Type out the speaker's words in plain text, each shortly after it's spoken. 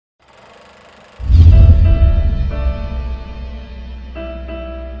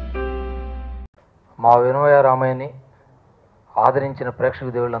మా వినవయ్య రామయ్యని ఆదరించిన ప్రేక్షక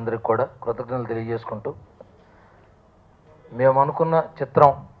దేవుళ్ళందరికీ కూడా కృతజ్ఞతలు తెలియజేసుకుంటూ, మేము అనుకున్న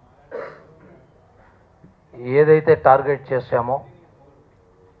చిత్రం ఏదైతే టార్గెట్ చేశామో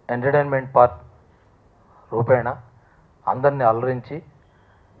ఎంటర్టైన్మెంట్ పార్ట్ రూపేణ అందరినీ అలరించి,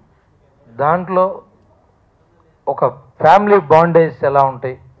 దాంట్లో ఒక ఫ్యామిలీ బాండేజ్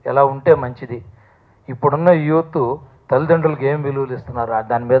ఎలా ఉంటే మంచిది, ఇప్పుడున్న యూత్ తల్లిదండ్రులకు ఏం విలువలు ఇస్తున్నారు,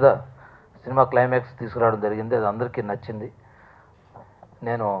 దాని మీద సినిమా క్లైమాక్స్ తీసుకురావడం జరిగింది. అది అందరికీ నచ్చింది.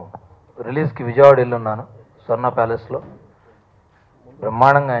 నేను రిలీజ్కి విజయవాడ వెళ్ళున్నాను. స్వర్ణ ప్యాలెస్లో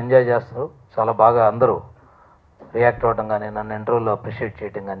బ్రహ్మాండంగా ఎంజాయ్ చేస్తారు. చాలా బాగా అందరూ రియాక్ట్ అవ్వడం కానీ, నన్ను ఇంటర్వ్యూలో అప్రిషియేట్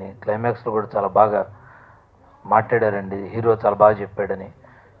చేయడం కానీ, క్లైమాక్స్లో కూడా చాలా బాగా మాట్లాడారండి, హీరో చాలా బాగా చెప్పాడని.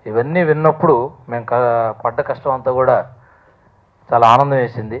 ఇవన్నీ విన్నప్పుడు మేము పడ్డ కష్టం అంతా కూడా చాలా ఆనందం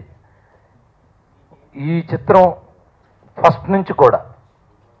వేసింది. ఈ చిత్రం ఫస్ట్ నుంచి కూడా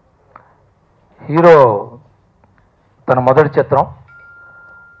హీరో తన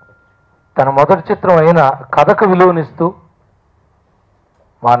మొదటి చిత్రం అయిన కథకు విలువనిస్తూ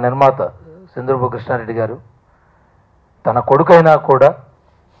మా నిర్మాత సింధూర కృష్ణారెడ్డి గారు తన కొడుకైనా కూడా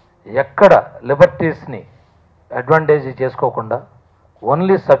ఎక్కడ లిబర్టీస్ని అడ్వాంటేజ్ చేసుకోకుండా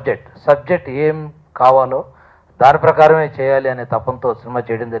ఓన్లీ సబ్జెక్ట్ ఏం కావాలో దాని ప్రకారమే చేయాలి అనే తపంతో సినిమా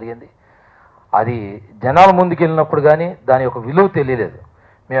చేయడం జరిగింది. అది జనాల ముందుకు వెళ్ళినప్పుడు కానీ దాని యొక్క విలువ తెలియలేదు.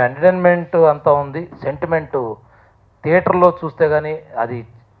 మేము ఎంటర్టైన్మెంట్ అంతా ఉంది, సెంటిమెంటు థియేటర్లో చూస్తే కానీ అది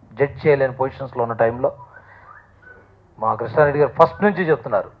జడ్జ్ చేయలేని పొజిషన్స్లో ఉన్న టైంలో మా కృష్ణారెడ్డి గారు ఫస్ట్ నుంచి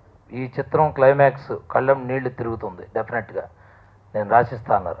చెప్తున్నారు, ఈ చిత్రం క్లైమాక్స్ కళ్ళం నీళ్లు తిరుగుతుంది, డెఫినెట్గా నేను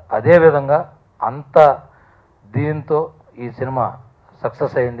రాసిస్తా అన్నారు. అదేవిధంగా అంత దీంతో ఈ సినిమా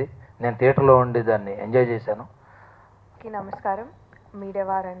సక్సెస్ అయింది. నేను థియేటర్లో ఉండి దాన్ని ఎంజాయ్ చేశాను. నమస్కారం, మీడియా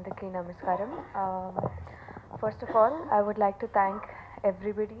వారందరికీ నమస్కారం. First of all I would like to thank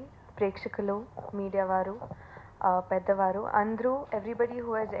everybody, ప్రేక్షకులు, మీడియా వారు, పెద్దవారు అందరూ, everybody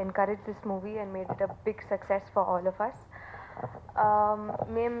who Hess encourage this movie and made it a big success for all of us.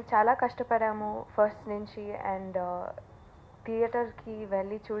 మేము చాలా కష్టపడాము ఫస్ట్ నుంచి, అండ్ థియేటర్కి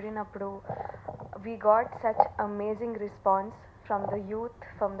వెళ్ళి చూడినప్పుడు we got such amazing response from the youth,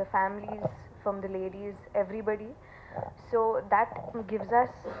 from the families, from the ladies, everybody. So that gives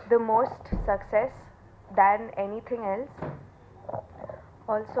us the most success than anything else.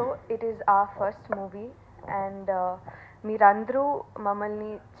 Also, it is our first movie, and మీరందరూ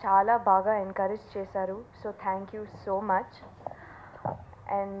మమ్మల్ని చాలా బాగా encourage చేశారు. So thank you so much.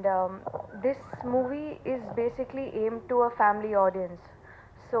 And this movie is basically aimed to a family audience.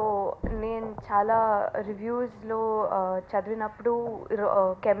 So నేను చాలా రివ్యూస్లో చదివినప్పుడు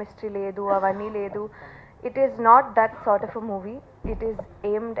chemistry లేదు, అవన్నీ లేదు. It is not that sort of a movie. It is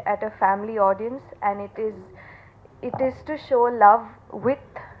aimed at a family audience, and it is to show love with,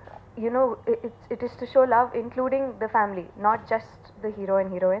 it is to show love including the family, not just the hero and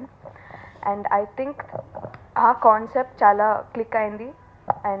heroine. And I think our concept chala click ayindi,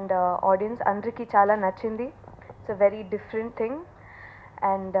 and audience andriki chala nachindi. It's a very different thing,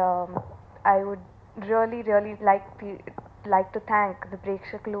 and I would really like to thank the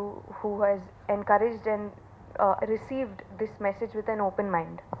prekshakulu who has encouraged and received this message with an open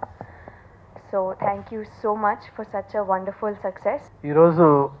mind. So thank you so much for such a wonderful success. Ee roju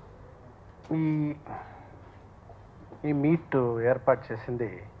ఈ meet ఏర్పాటు చేసింది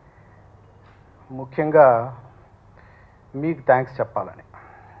ముఖ్యంగా మీకు thanks చెప్పాలని.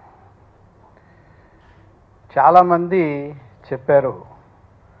 చాలామంది చెప్పారు,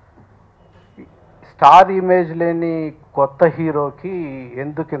 star image లేని కొత్త హీరోకి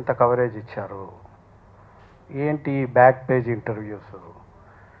ఎందుకు ఇంత కవరేజ్ ఇచ్చారు, ఏంటి బ్యాక్ పేజ్ ఇంటర్వ్యూస్,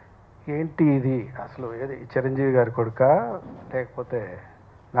 ఏంటి ఇది అసలు ఏది చిరంజీవి గారి కొడుక లేకపోతే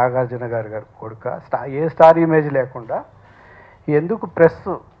నాగార్జున గారి కొడుక, ఏ స్టార్ ఇమేజ్ లేకుండా ఎందుకు ప్రెస్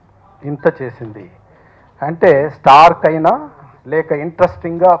ఇంత చేసింది అంటే, స్టార్కైనా లేక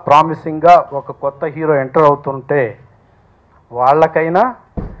ఇంట్రెస్టింగ్గా ప్రామిసింగ్గా ఒక కొత్త హీరో ఎంటర్ అవుతుంటే వాళ్ళకైనా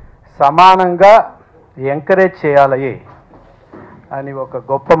సమానంగా ఎంకరేజ్ చేయాలి అని ఒక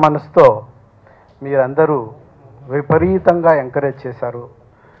గొప్ప మనసుతో మీరందరూ విపరీతంగా ఎంకరేజ్ చేశారు.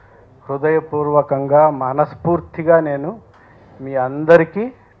 హృదయపూర్వకంగా మనస్ఫూర్తిగా నేను మీ అందరికీ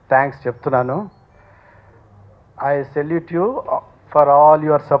థ్యాంక్స్ చెప్తున్నాను. I salute you for all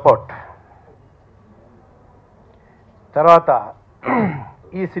your support. తర్వాత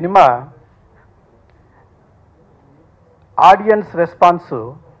ఈ సినిమా ఆడియన్స్ రెస్పాన్స్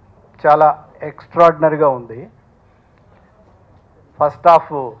చాలా ఎక్స్ట్రాడినరీగా ఉంది. ఫస్ట్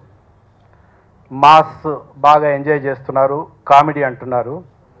హాఫ్ మాస్ బాగా ఎంజాయ్ చేస్తున్నారు, కామెడీ అంటున్నారు.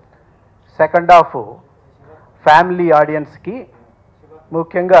 సెకండ్ హాఫ్ ఫ్యామిలీ ఆడియన్స్కి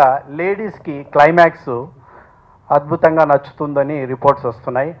ముఖ్యంగా లేడీస్కి క్లైమాక్స్ అద్భుతంగా నచ్చుతుందని రిపోర్ట్స్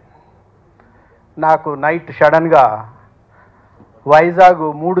వస్తున్నాయి. నాకు నైట్ సడన్గా Vizag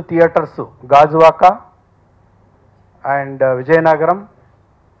 3 theatres, Gajuwaka and Vizianagaram,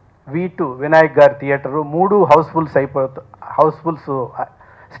 V2 Vinayak గారి థియేటరు 3 హౌస్ఫుల్స్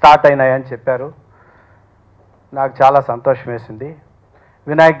స్టార్ట్ అయినాయని చెప్పారు. నాకు చాలా సంతోషం వేసింది.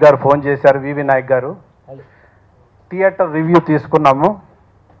 వినాయక్ గారు ఫోన్ చేశారు, వినాయక్ గారు. థియేటర్ రివ్యూ తీసుకున్నాము.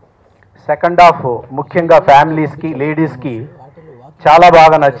 సెకండ్ హాఫ్ ముఖ్యంగా ఫ్యామిలీస్కి, లేడీస్కి చాలా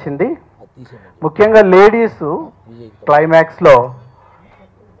బాగా నచ్చింది. ముఖ్యంగా లేడీస్ క్లైమాక్స్లో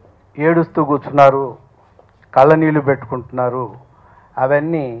ఏడుస్తూ కూర్చున్నారు, కళ్ళనీళ్ళు పెట్టుకుంటున్నారు,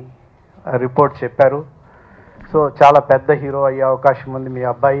 అవన్నీ రిపోర్ట్ చెప్పారు. సో చాలా పెద్ద హీరో అయ్యే అవకాశం ఉంది మీ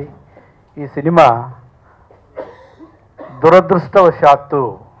అబ్బాయి. ఈ సినిమా దురదృష్టవశాత్తు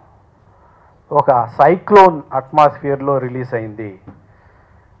ఒక సైక్లోన్ అట్మాస్ఫియర్లో రిలీజ్ అయింది.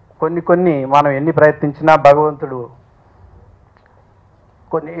 కొన్ని మనం ఎన్ని ప్రయత్నించినా భగవంతుడు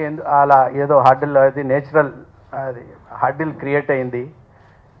కొన్ని అలా ఏదో హడ్డిల్, అది నేచురల్, అది హడ్డిల్ క్రియేట్ అయింది.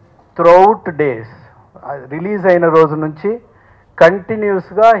 త్రూఅవుట్ డేస్ రిలీజ్ అయిన రోజు నుంచి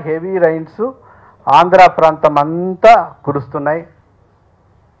కంటిన్యూస్గా హెవీ రైన్స్ ఆంధ్ర ప్రాంతం అంతా కురుస్తున్నాయి.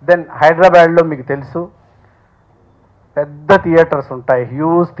 దెన్ హైదరాబాద్లో మీకు తెలుసు పెద్ద థియేటర్స్ ఉంటాయి,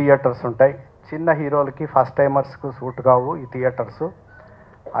 హ్యూజ్ థియేటర్స్ ఉంటాయి. చిన్న హీరోలకి, ఫస్ట్ టైమర్స్కు సూట్ కావు ఈ థియేటర్స్.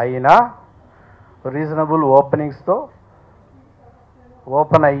 అయినా రీజనబుల్ ఓపెనింగ్స్తో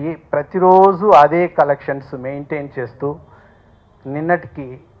ఓపెన్ అయ్యి ప్రతిరోజు అదే కలెక్షన్స్ మెయింటైన్ చేస్తూ నిన్నటికి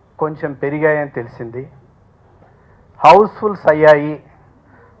కొంచెం పెరిగాయని తెలిసింది. హౌస్ఫుల్స్ అయ్యాయి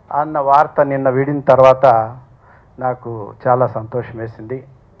అన్న వార్త నిన్న విడిన తర్వాత నాకు చాలా సంతోషం వేసింది.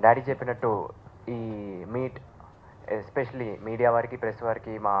 డాడీ చెప్పినట్టు ఈ మీట్ ఎస్పెషలీ మీడియా వారికి, ప్రెస్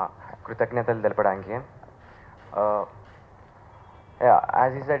వారికి మా కృతజ్ఞతలు తెలపడానికి.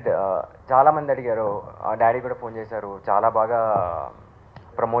 యాజ్ ఈ సెడ్ చాలామంది అడిగారు, డాడీ కూడా ఫోన్ చేశారు, చాలా బాగా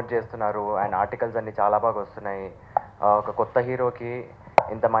ప్రమోట్ చేస్తున్నారు అండ్ ఆర్టికల్స్ అన్నీ చాలా బాగా వస్తున్నాయి. ఒక కొత్త హీరోకి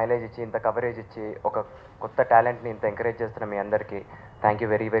ఇంత మైలేజ్ ఇచ్చి, ఇంత కవరేజ్ ఇచ్చి, ఒక కొత్త టాలెంట్ని ఇంత ఎంకరేజ్ చేస్తున్న మీ అందరికీ thank you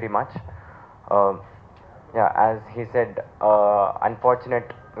very very much. As he said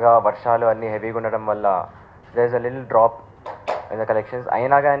అన్ఫార్చునేట్గా వర్షాలు అన్నీ హెవీగా ఉండడం వల్ల there is a little drop in the collections.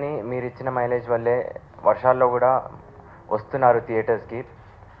 అయినా కానీ మీరు ఇచ్చిన మైలేజ్ వల్లే వర్షాల్లో కూడా వస్తున్నారు థియేటర్స్కి,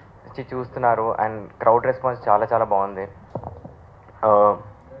 వచ్చి చూస్తున్నారు అండ్ క్రౌడ్ రెస్పాన్స్ చాలా చాలా బాగుంది.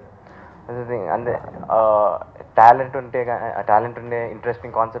 అంతే టాలెంట్ ఉండే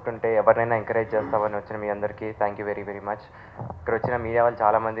ఇంట్రెస్టింగ్ కాన్సెప్ట్ ఉంటే ఎవరినైనా ఎంకరేజ్ చేస్తామని వచ్చిన మీ అందరికీ thank you very very much. ఇక్కడ వచ్చిన మీడియా వాళ్ళు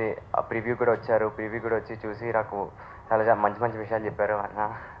చాలామంది ప్రివ్యూ కూడా వచ్చారు, ప్రివ్యూ కూడా వచ్చి చూసి నాకు చాలా మంచి మంచి విషయాలు చెప్పారు.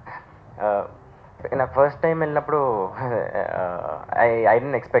 నాకు ఫస్ట్ టైం వెళ్ళినప్పుడు ఐ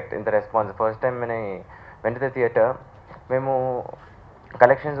డెంట్ ఎక్స్పెక్ట్ ఇంత రెస్పాన్స్. ఫస్ట్ టైం నేను వెంట ద థియేటర్, మేము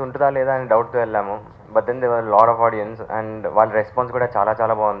కలెక్షన్స్ ఉంటుందా లేదా అని డౌట్తో వెళ్ళాము. But then they were lot of audience and వాళ్ళ రెస్పాన్స్ కూడా చాలా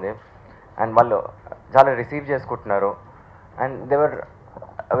చాలా బాగుంది అండ్ వాళ్ళు చాలా రిసీవ్ చేసుకుంటున్నారు. And they were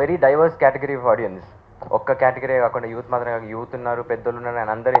very divorce category of audience. ఒక్క కేటగిరీ కాకుండా యూత్ మాత్రమే, యూత్ ఉన్నారు, పెద్దలు ఉన్నారు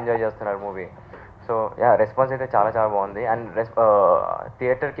అండ్ అందరూ ఎంజాయ్ చేస్తున్నారు మూవీ. సో రెస్పాన్స్ అయితే చాలా చాలా బాగుంది. అండ్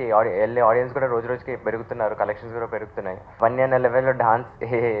థియేటర్కి వెళ్ళే ఆడియన్స్ కూడా రోజు రోజుకి పెరుగుతున్నారు, కలెక్షన్స్ కూడా పెరుగుతున్నాయి. 1 అనే లెవెల్లో డాన్స్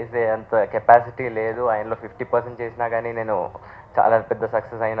వేసే అంత కెపాసిటీ లేదు, ఆయనలో 50% చేసినా కానీ నేను చాలా పెద్ద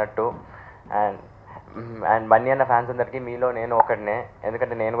సక్సెస్ అయినట్టు. అండ్ బన్నీ అన్న ఫ్యాన్స్ అందరికీ మీలో నేను ఒకడినే,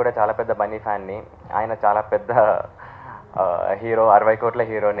 ఎందుకంటే నేను కూడా చాలా పెద్ద బన్నీ ఫ్యాన్ని. ఆయన చాలా పెద్ద హీరో, 60 కోట్ల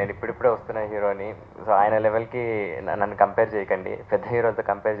హీరో, నేను ఇప్పుడిప్పుడే వస్తున్న హీరోని. సో ఆయన లెవెల్కి నన్ను కంపేర్ చేయకండి, పెద్ద హీరోలతో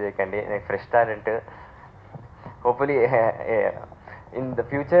కంపేర్ చేయకండి. నేను fresh talent. Hopefully in the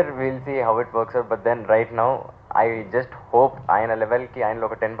future will see how it works out. But then right now I just hope ఆయన లెవెల్కి, ఆయనలో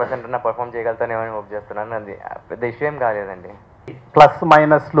ఒక 10% అన్నా పర్ఫామ్ చేయగలుగుతానేమని హోప్ చేస్తున్నాను. అది పెద్ద ఇష్యూ ఏం కాలేదండి. ప్లస్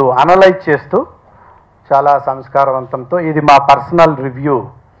మైనస్లు అనలైజ్ చేస్తూ చాలా సంస్కారవంతంతో ఇది మా పర్సనల్ రివ్యూ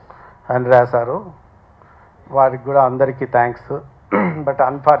అని రాశారు. వారికి కూడా అందరికీ థ్యాంక్స్. బట్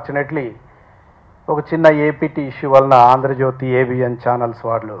అన్ఫార్చునేట్లీ ఒక చిన్న ఏపీటీ ఇష్యూ వలన ఆంధ్రజ్యోతి, ఏబిఎన్ ఛానల్స్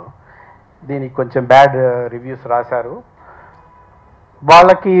వాళ్ళు దీనికి కొంచెం బ్యాడ్ రివ్యూస్ రాశారు.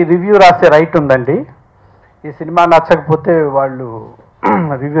 వాళ్ళకి రివ్యూ రాసే రైట్ ఉందండి. ఈ సినిమా నచ్చకపోతే వాళ్ళు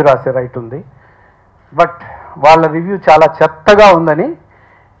రివ్యూ రాసే రైట్ ఉంది. బట్ వాళ్ళ రివ్యూ చాలా చెత్తగా ఉందని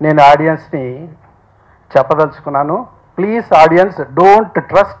నేను ఆడియన్స్ని చెప్పదలుచుకున్నాను. Please audience, don't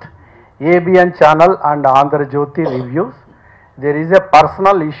trust ABN channel and Andhra Jyothi reviews. There is a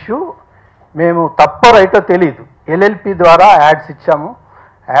personal issue. మేము తప్పో రైటో తెలీదు, ఎల్ఎల్పి ద్వారా యాడ్స్ ఇచ్చాము.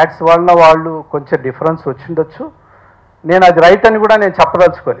 యాడ్స్ వలన వాళ్ళు కొంచెం డిఫరెన్స్ వచ్చిండొచ్చు. నేను అది రైట్ అని కూడా నేను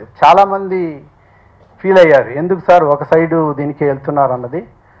చెప్పదలుచుకోలేదు. చాలామంది ఫీల్ అయ్యారు, ఎందుకు సార్ ఒక సైడు దీనికి వెళ్తున్నారు అన్నది.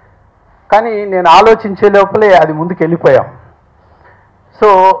 కానీ నేను ఆలోచించే లోపలే అది ముందుకు వెళ్ళిపోయాం. సో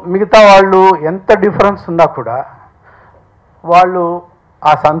మిగతా వాళ్ళు ఎంత డిఫరెన్స్ ఉన్నా కూడా వాళ్ళు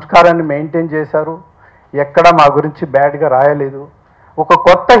ఆ సంస్కారాన్ని మెయింటైన్ చేశారు. ఎక్కడ మా గురించి బ్యాడ్గా రాయలేదు. ఒక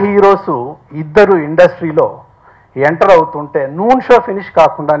కొత్త హీరోసు ఇద్దరు ఇండస్ట్రీలో ఎంటర్ అవుతుంటే నూన్ షో ఫినిష్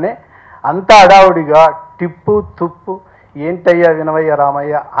కాకుండానే అంత అడావుడిగా టిప్పు తుప్పు ఏంటయ్యా వినవయ్య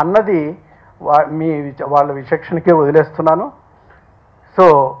రామయ్య అన్నది వాళ్ళ విచక్షణకే వదిలేస్తున్నాను. సో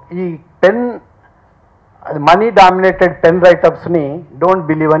ఈ pen money dominated pen రైటప్స్ని don't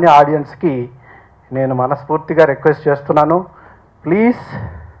believe అని ఆడియన్స్కి నేను మనస్ఫూర్తిగా రిక్వెస్ట్ చేస్తున్నాను. ప్లీజ్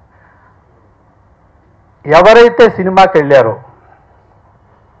ఎవరైతే సినిమాకి వెళ్ళారో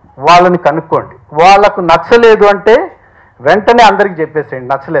వాళ్ళని కనుక్కోండి. వాళ్ళకు నచ్చలేదు అంటే వెంటనే అందరికి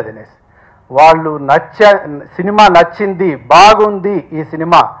చెప్పేసేయండి నచ్చలేదనేసి. వాళ్ళు సినిమా నచ్చింది, బాగుంది, ఈ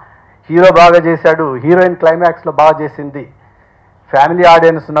సినిమా హీరో బాగా చేశాడు, హీరోయిన్ క్లైమాక్స్లో బాగా చేసింది, ఫ్యామిలీ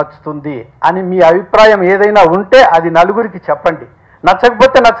ఆడియన్స్ నచ్చుతుంది అని మీ అభిప్రాయం ఏదైనా ఉంటే అది నలుగురికి చెప్పండి.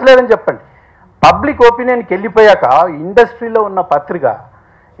 నచ్చకపోతే నచ్చలేదని చెప్పండి. పబ్లిక్ ఒపీనియన్కి వెళ్ళిపోయాక ఇండస్ట్రీలో ఉన్న పత్రిక,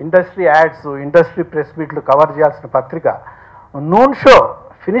 ఇండస్ట్రీ యాడ్స్, ఇండస్ట్రీ ప్రెస్ మీట్లు కవర్ చేయాల్సిన పత్రిక నూన్ షో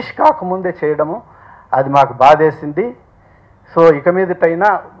ఫినిష్ కాకముందే చేయడము అది మాకు బాధేసింది. సో ఇక మీదటైనా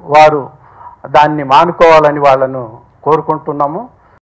వారు దాన్ని మానుకోవాలని వాళ్ళను కోరుకుంటున్నాము.